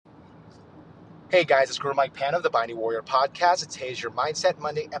Hey guys, it's Guru Mike Pan of the Binding Warrior Podcast. Today's your Mindset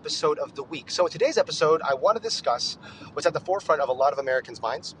Monday episode of the week. So in today's episode, I want to discuss what's at the forefront of a lot of Americans'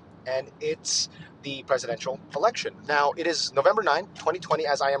 minds, and it's the presidential election. Now, it is November 9, 2020,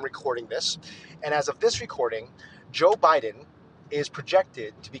 as I am recording this, and as of this recording, Joe Biden is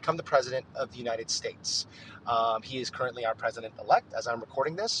projected to become the president of the United States. He is currently our president-elect as I'm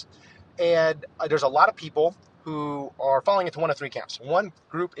recording this, and there's a lot of people who are falling into one of three camps. One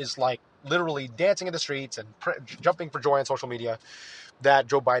group is like literally dancing in the streets and jumping for joy on social media that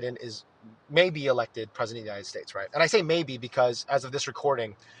Joe Biden is maybe elected president of the United States, right? And I say maybe because as of this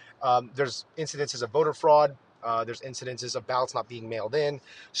recording, there's incidences of voter fraud. There's incidences of ballots not being mailed in.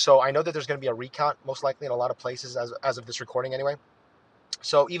 So I know that there's going to be a recount most likely in a lot of places as of this recording anyway.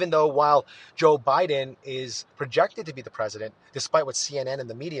 So even though while Joe Biden is projected to be the president, despite what CNN and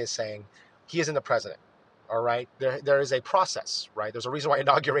the media is saying, he isn't the president. All right, there is a process, right? There's a reason why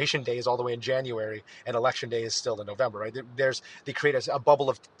inauguration day is all the way in January and election day is still in November, right? They create a bubble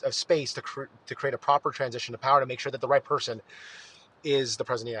of space to create a proper transition to power to make sure that the right person is the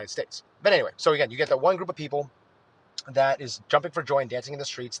president of the United States. But anyway, so again, you get that one group of people that is jumping for joy and dancing in the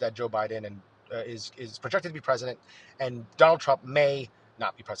streets that Joe Biden is projected to be president, and Donald Trump may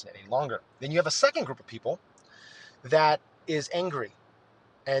not be president any longer. Then you have a second group of people that is angry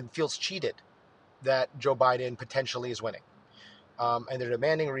and feels cheated that Joe Biden potentially is winning. And they're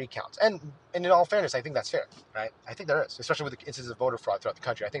demanding recounts. And in all fairness, I think that's fair, right? I think there is, especially with the instances of voter fraud throughout the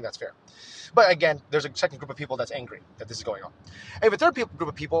country. I think that's fair. But again, there's a second group of people that's angry that this is going on. And you have a third group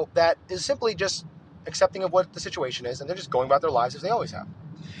of people that is simply just accepting of what the situation is, and they're just going about their lives as they always have.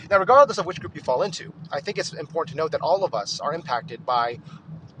 Now, regardless of which group you fall into, I think it's important to note that all of us are impacted by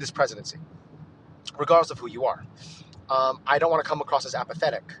this presidency, regardless of who you are. I don't want to come across as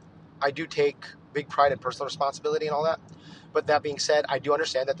apathetic. I do take big pride and personal responsibility and all that. But that being said, I do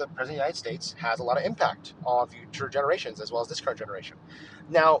understand that the President of the United States has a lot of impact on future generations as well as this current generation.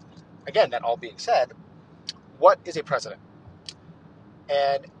 Now, again, that all being said, what is a president?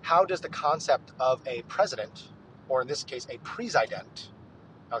 And how does the concept of a president, or in this case, a president,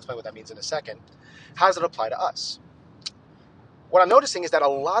 I'll explain what that means in a second, how does it apply to us? What I'm noticing is that a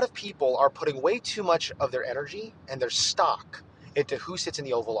lot of people are putting way too much of their energy and their stock into who sits in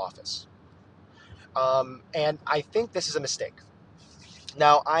the Oval Office. And I think this is a mistake.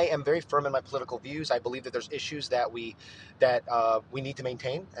 Now, I am very firm in my political views. I believe that there's issues that we need to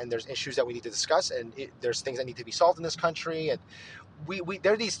maintain, and there's issues that we need to discuss, and there's things that need to be solved in this country, and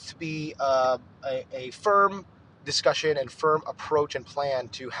there needs to be a firm discussion and firm approach and plan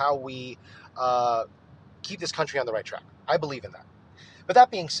to how we keep this country on the right track. I believe in that. But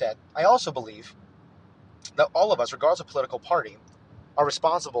that being said, I also believe that all of us, regardless of political party, are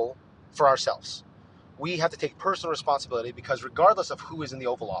responsible for ourselves. We have to take personal responsibility because regardless of who is in the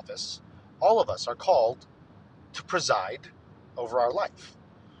Oval Office, all of us are called to preside over our life.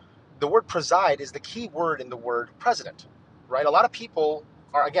 The word preside is the key word in the word president, right? A lot of people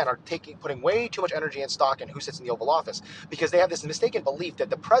are putting way too much energy and stock in who sits in the Oval Office because they have this mistaken belief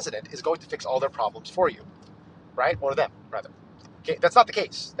that the president is going to fix all their problems for you, right? Or them, rather. Okay, that's not the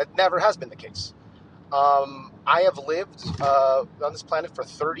case. That never has been the case. I have lived on this planet for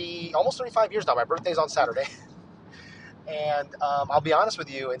almost 35 years now. My birthday's on Saturday. And I'll be honest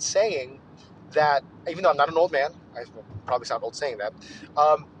with you in saying that, even though I'm not an old man, I probably sound old saying that,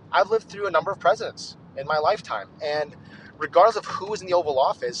 I've lived through a number of presidents in my lifetime. And regardless of who is in the Oval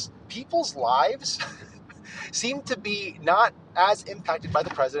Office, people's lives seem to be not as impacted by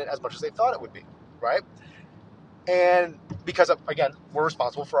the president as much as they thought it would be, right? And because, again, we're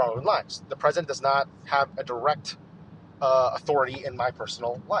responsible for our own lives. The president does not have a direct authority in my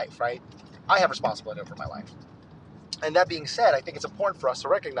personal life, right? I have responsibility over my life. And that being said, I think it's important for us to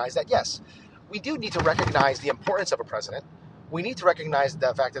recognize that, yes, we do need to recognize the importance of a president. We need to recognize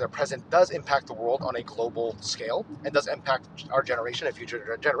the fact that a president does impact the world on a global scale and does impact our generation and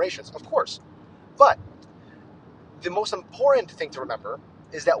future generations, of course. But the most important thing to remember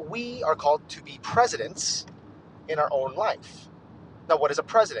is that we are called to be presidents in our own life. Now, what is a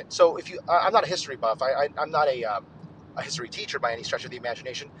president? So I'm not a history buff. I'm not a history teacher by any stretch of the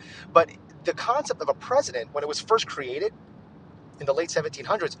imagination, but the concept of a president, when it was first created in the late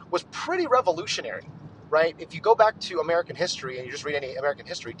 1700s, was pretty revolutionary, right? If you go back to American history and you just read any American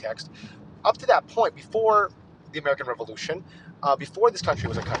history text, up to that point, before the American Revolution, before this country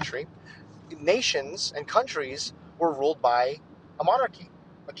was a country, nations and countries were ruled by a monarchy,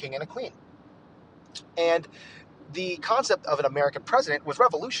 a king and a queen. And the concept of an American president was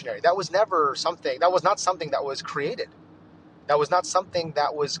revolutionary. That was not something that was created. That was not something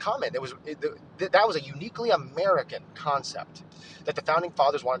that was common. That was a uniquely American concept that the founding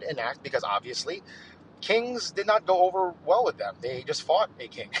fathers wanted to enact because obviously kings did not go over well with them. They just fought a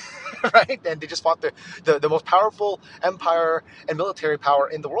king, right? And they just fought the most powerful empire and military power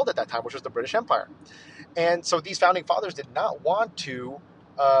in the world at that time, which was the British Empire. And so these founding fathers did not want to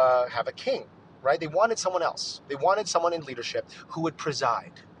have a king, right? They wanted someone else. They wanted someone in leadership who would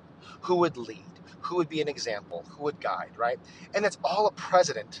preside, who would lead, who would be an example, who would guide, right? And that's all a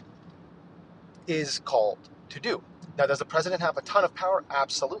president is called to do. Now, does the president have a ton of power?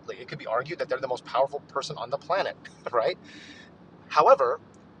 Absolutely. It could be argued that they're the most powerful person on the planet, right? However,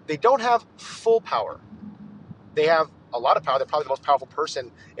 they don't have full power. They have a lot of power. They're probably the most powerful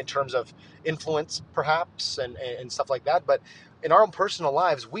person in terms of influence, perhaps, and stuff like that. But in our own personal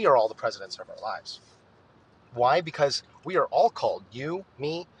lives, we are all the presidents of our lives. Why? Because we are all called, you,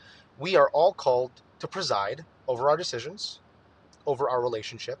 me, we are all called to preside over our decisions, over our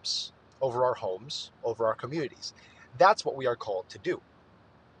relationships, over our homes, over our communities. That's what we are called to do.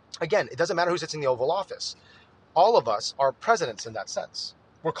 Again, it doesn't matter who sits in the Oval Office. All of us are presidents in that sense.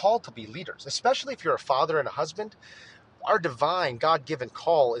 We're called to be leaders, especially if you're a father and a husband. Our divine, God-given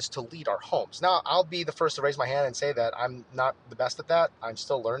call is to lead our homes. Now, I'll be the first to raise my hand and say that I'm not the best at that. I'm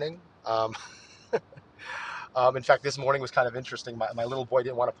still learning. In fact, this morning was kind of interesting. My little boy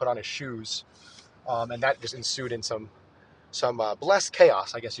didn't want to put on his shoes, and that just ensued in some blessed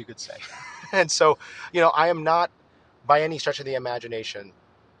chaos, I guess you could say. And so, I am not, by any stretch of the imagination,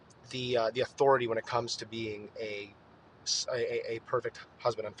 the authority when it comes to being a perfect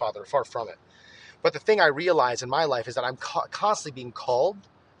husband and father. Far from it. But the thing I realize in my life is that I'm constantly being called,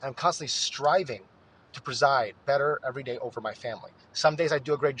 and I'm constantly striving to preside better every day over my family. Some days I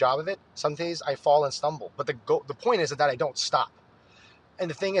do a great job of it. Some days I fall and stumble. But the point is that I don't stop. And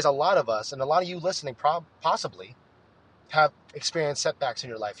the thing is, a lot of us, and a lot of you listening possibly, have experienced setbacks in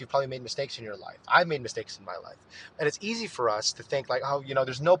your life. You've probably made mistakes in your life. I've made mistakes in my life. And it's easy for us to think like, oh,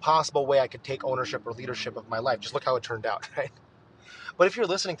 there's no possible way I could take ownership or leadership of my life. Just look how it turned out, right? But if you're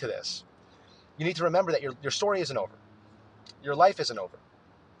listening to this, you need to remember that your story isn't over. Your life isn't over.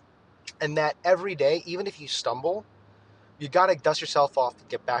 And that every day, even if you stumble, you got to dust yourself off,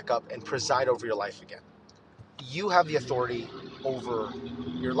 get back up, and preside over your life again. You have the authority over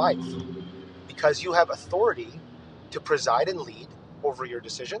your life because you have authority to preside and lead over your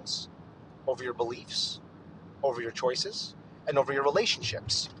decisions, over your beliefs, over your choices, and over your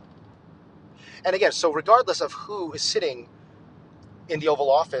relationships. And again, so regardless of who is sitting in the Oval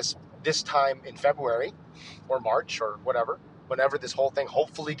Office this time in February or March or whatever, whenever this whole thing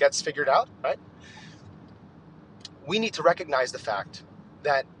hopefully gets figured out, right? We need to recognize the fact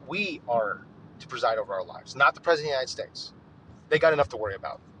that we are to preside over our lives, not the President of the United States. They got enough to worry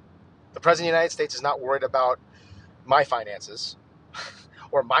about. The President of the United States is not worried about my finances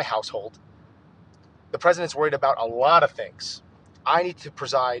or my household. The president's worried about a lot of things. I need to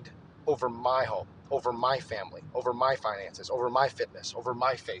preside over my home, over my family, over my finances, over my fitness, over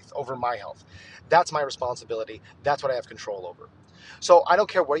my faith, over my health. That's my responsibility. That's what I have control over. So I don't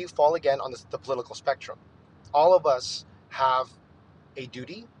care where you fall again on the political spectrum. All of us have a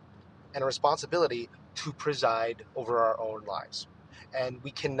duty and a responsibility to preside over our own lives. And we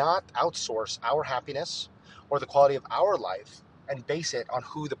cannot outsource our happiness or the quality of our life and base it on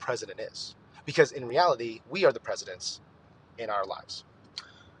who the president is. Because in reality, we are the presidents in our lives.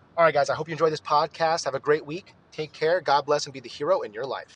 All right, guys, I hope you enjoyed this podcast. Have a great week. Take care. God bless and be the hero in your life.